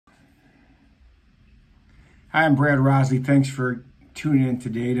Hi, I'm Brad Rosley. Thanks for tuning in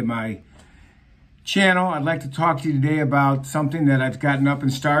today to my channel. I'd like to talk to you today about something that I've gotten up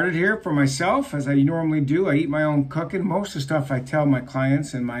and started here for myself, as I normally do. I eat my own cooking. Most of the stuff I tell my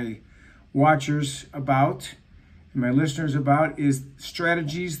clients and my watchers about and my listeners about is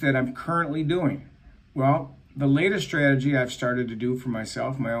strategies that I'm currently doing. Well, the latest strategy I've started to do for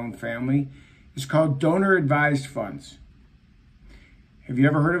myself, my own family, is called donor advised funds. Have you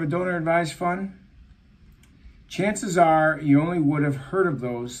ever heard of a donor advised fund? Chances are you only would have heard of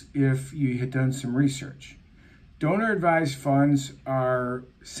those if you had done some research. Donor advised funds are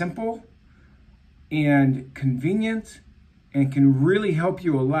simple and convenient and can really help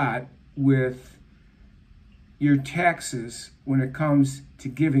you a lot with your taxes when it comes to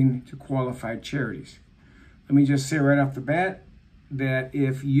giving to qualified charities. Let me just say right off the bat that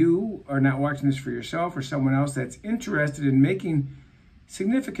if you are not watching this for yourself or someone else that's interested in making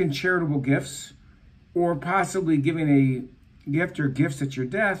significant charitable gifts, or possibly giving a gift or gifts at your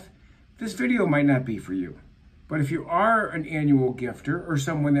death, this video might not be for you. But if you are an annual gifter or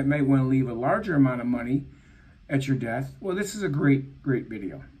someone that might want to leave a larger amount of money at your death, well, this is a great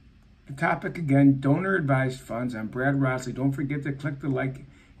video. The topic again, donor advised funds. I'm Brad Rosley. Don't forget to click the like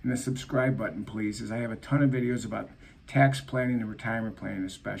and the subscribe button, please, as I have a ton of videos about tax planning and retirement planning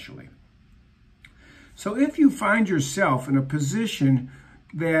especially. So if you find yourself in a position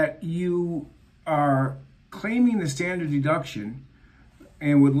that you are claiming the standard deduction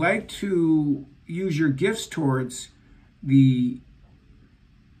and would like to use your gifts towards the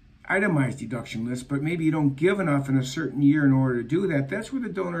itemized deduction list, but maybe you don't give enough in a certain year in order to do that, that's where the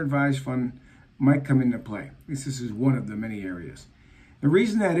donor advised fund might come into play. This is one of the many areas. The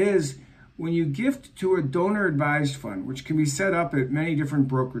reason that is, when you gift to a donor advised fund, which can be set up at many different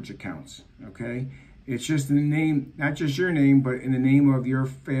brokerage accounts, okay? It's just in the name, not just your name, but in the name of your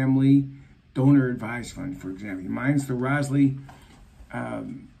family donor advised fund, for example. Mine's the Rosley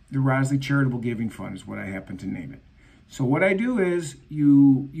Charitable Giving Fund is what I happen to name it. So what I do is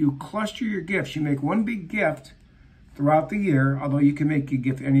you cluster your gifts. You make one big gift throughout the year, although you can make a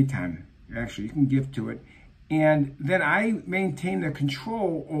gift anytime. Actually, you can gift to it. And then I maintain the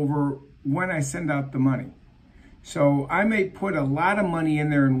control over when I send out the money. So I may put a lot of money in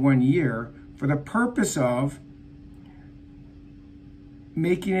there in one year for the purpose of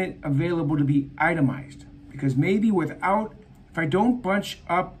making it available to be itemized. Because maybe if I don't bunch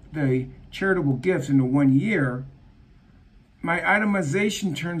up the charitable gifts into one year, my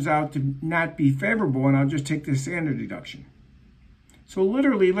itemization turns out to not be favorable and I'll just take the standard deduction. So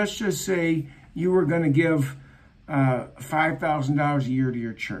literally, let's just say you were going to give $5,000 a year to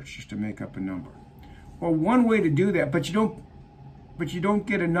your church, just to make up a number. Well, one way to do that, but you don't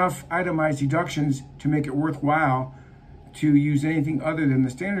get enough itemized deductions to make it worthwhile to use anything other than the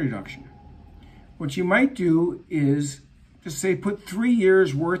standard deduction. What you might do is just say put 3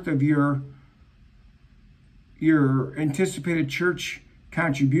 years worth of your anticipated church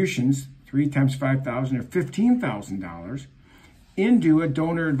contributions, 3 times 5,000 or $15,000, into a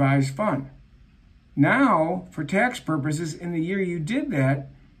donor advised fund. Now, for tax purposes, in the year you did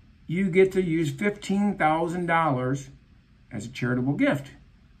that, you get to use $15,000 as a charitable gift,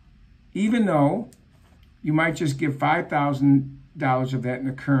 even though you might just give $5,000 of that in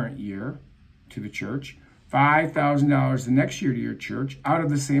the current year to the church, $5,000 the next year to your church out of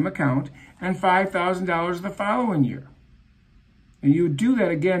the same account, and $5,000 the following year. And you would do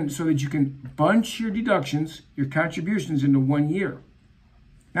that again so that you can bunch your deductions, your contributions into one year.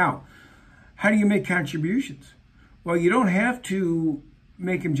 Now, how do you make contributions? Well, you don't have to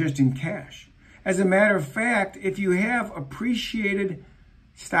make them just in cash. As a matter of fact, if you have appreciated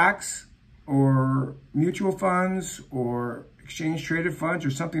stocks or mutual funds or exchange traded funds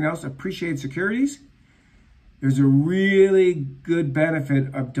or something else, appreciated securities, there's a really good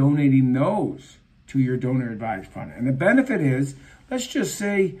benefit of donating those to your donor advised fund. And the benefit is, let's just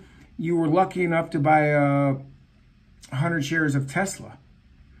say you were lucky enough to buy 100 shares of Tesla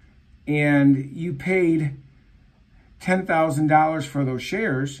and you paid $10,000 for those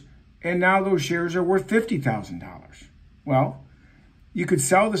shares, and now those shares are worth $50,000. Well, you could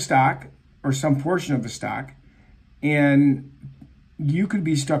sell the stock or some portion of the stock, and you could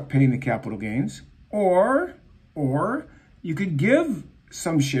be stuck paying the capital gains, or you could give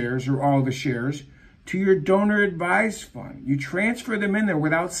some shares or all the shares to your donor advised fund. You transfer them in there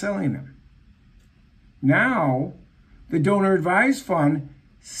without selling them. Now, the donor advised fund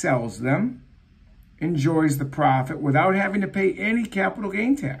sells them, enjoys the profit without having to pay any capital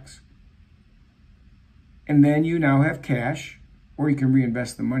gain tax. And then you now have cash, or you can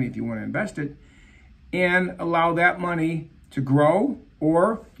reinvest the money if you want to invest it, and allow that money to grow,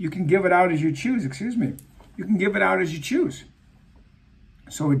 or you can give it out as you choose, you can give it out as you choose.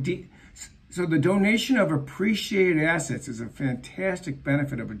 So the donation of appreciated assets is a fantastic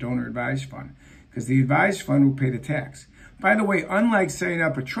benefit of a donor advised fund, because the advised fund will pay the tax. By the way, unlike setting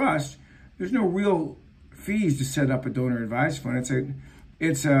up a trust, there's no real fees to set up a donor advised fund.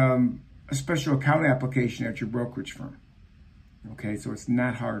 It's a special account application at your brokerage firm. Okay, so it's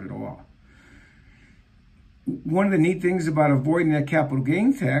not hard at all. One of the neat things about avoiding that capital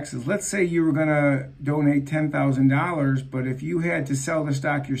gain tax is, let's say you were going to donate $10,000, but if you had to sell the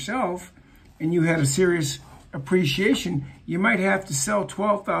stock yourself and you had a serious appreciation, you might have to sell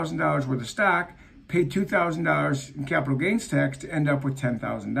 $12,000 worth of stock, pay $2,000 in capital gains tax to end up with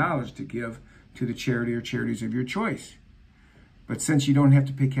 $10,000 to give to the charity or charities of your choice. But since you don't have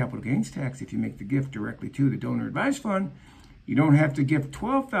to pay capital gains tax if you make the gift directly to the donor advised fund, you don't have to gift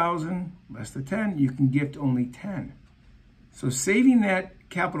 $12,000 less than 10. You can gift only 10. So saving that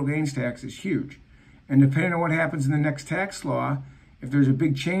capital gains tax is huge. And depending on what happens in the next tax law, if there's a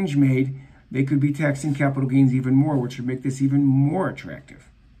big change made, they could be taxing capital gains even more, which would make this even more attractive.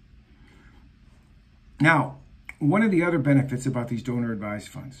 Now, one of the other benefits about these donor advised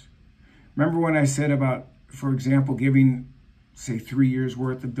funds, remember when I said about, for example, giving, say, 3 years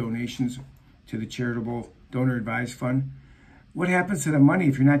worth of donations to the charitable donor advised fund? What happens to the money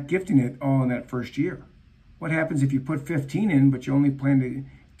if you're not gifting it all in that first year? What happens if you put 15 in, but you only plan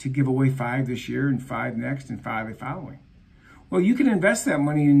to give away 5 this year and 5 next and 5 the following? Well, you can invest that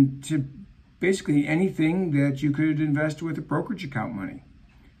money into basically anything that you could invest with a brokerage account money.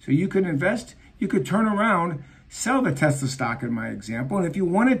 So you could invest, you could turn around, sell the Tesla stock in my example, and if you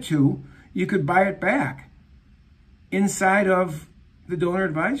wanted to, you could buy it back inside of the donor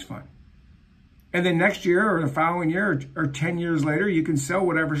advised fund. And then next year or the following year or 10 years later, you can sell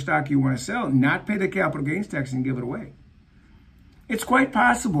whatever stock you want to sell, not pay the capital gains tax and give it away. It's quite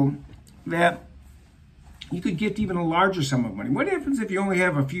possible that you could gift even a larger sum of money. What happens if you only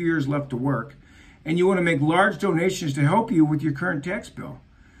have a few years left to work and you want to make large donations to help you with your current tax bill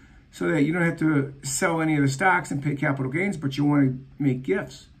so that you don't have to sell any of the stocks and pay capital gains, but you want to make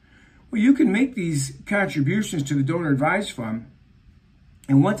gifts? Well, you can make these contributions to the donor advised fund,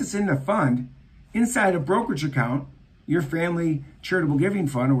 and once it's in the fund, inside a brokerage account, your family charitable giving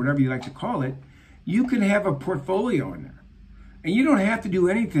fund, or whatever you like to call it, you can have a portfolio in there. And you don't have to do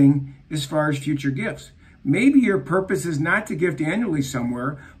anything as far as future gifts. Maybe your purpose is not to gift annually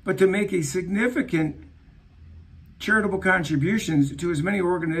somewhere, but to make a significant charitable contributions to as many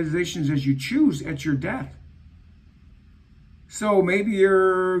organizations as you choose at your death. So maybe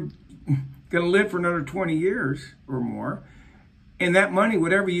you're going to live for another 20 years or more, and that money,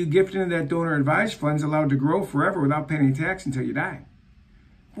 whatever you gift into that donor advised fund, is allowed to grow forever without paying any tax until you die.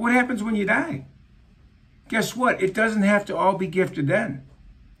 But what happens when you die? Guess what? It doesn't have to all be gifted then.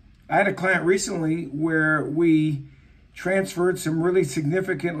 I had a client recently where we transferred some really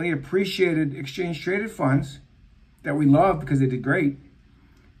significantly appreciated exchange-traded funds that we love because they did great,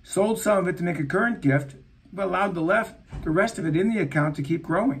 sold some of it to make a current gift, but allowed the rest of it in the account to keep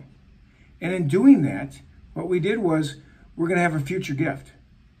growing. And in doing that, what we did was, we're going to have a future gift.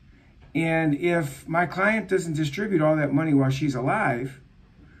 And if my client doesn't distribute all that money while she's alive,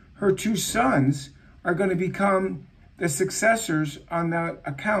 her 2 sons are going to become the successors on that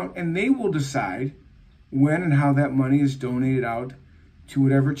account, and they will decide when and how that money is donated out to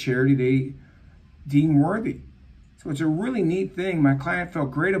whatever charity they deem worthy. So it's a really neat thing. My client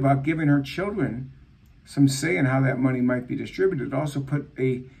felt great about giving her children some say in how that money might be distributed. It also put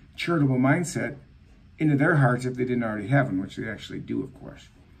a charitable mindset into their hearts if they didn't already have them, which they actually do, of course.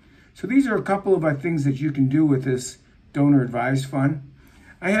 So these are a couple of things that you can do with this donor advised fund.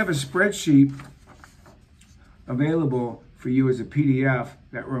 I have a spreadsheet available for you as a PDF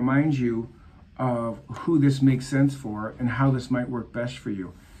that reminds you of who this makes sense for and how this might work best for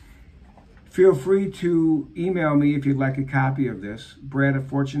you. Feel free to email me if you'd like a copy of this.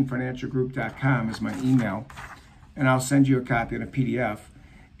 Brad@fortunefinancialgroup.com is my email, and I'll send you a copy in a PDF.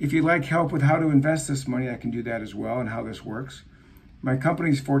 If you'd like help with how to invest this money, I can do that as well and how this works. My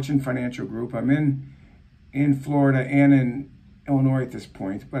company's Fortune Financial Group. I'm in Florida and in Illinois at this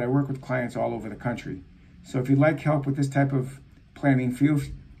point, but I work with clients all over the country. So if you'd like help with this type of planning,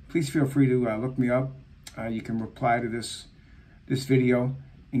 please feel free to look me up. You can reply to this video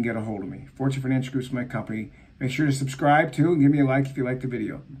and get a hold of me. Fortune Financial Group is my company. Make sure to subscribe too and give me a like if you like the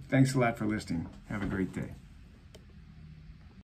video. Thanks a lot for listening. Have a great day.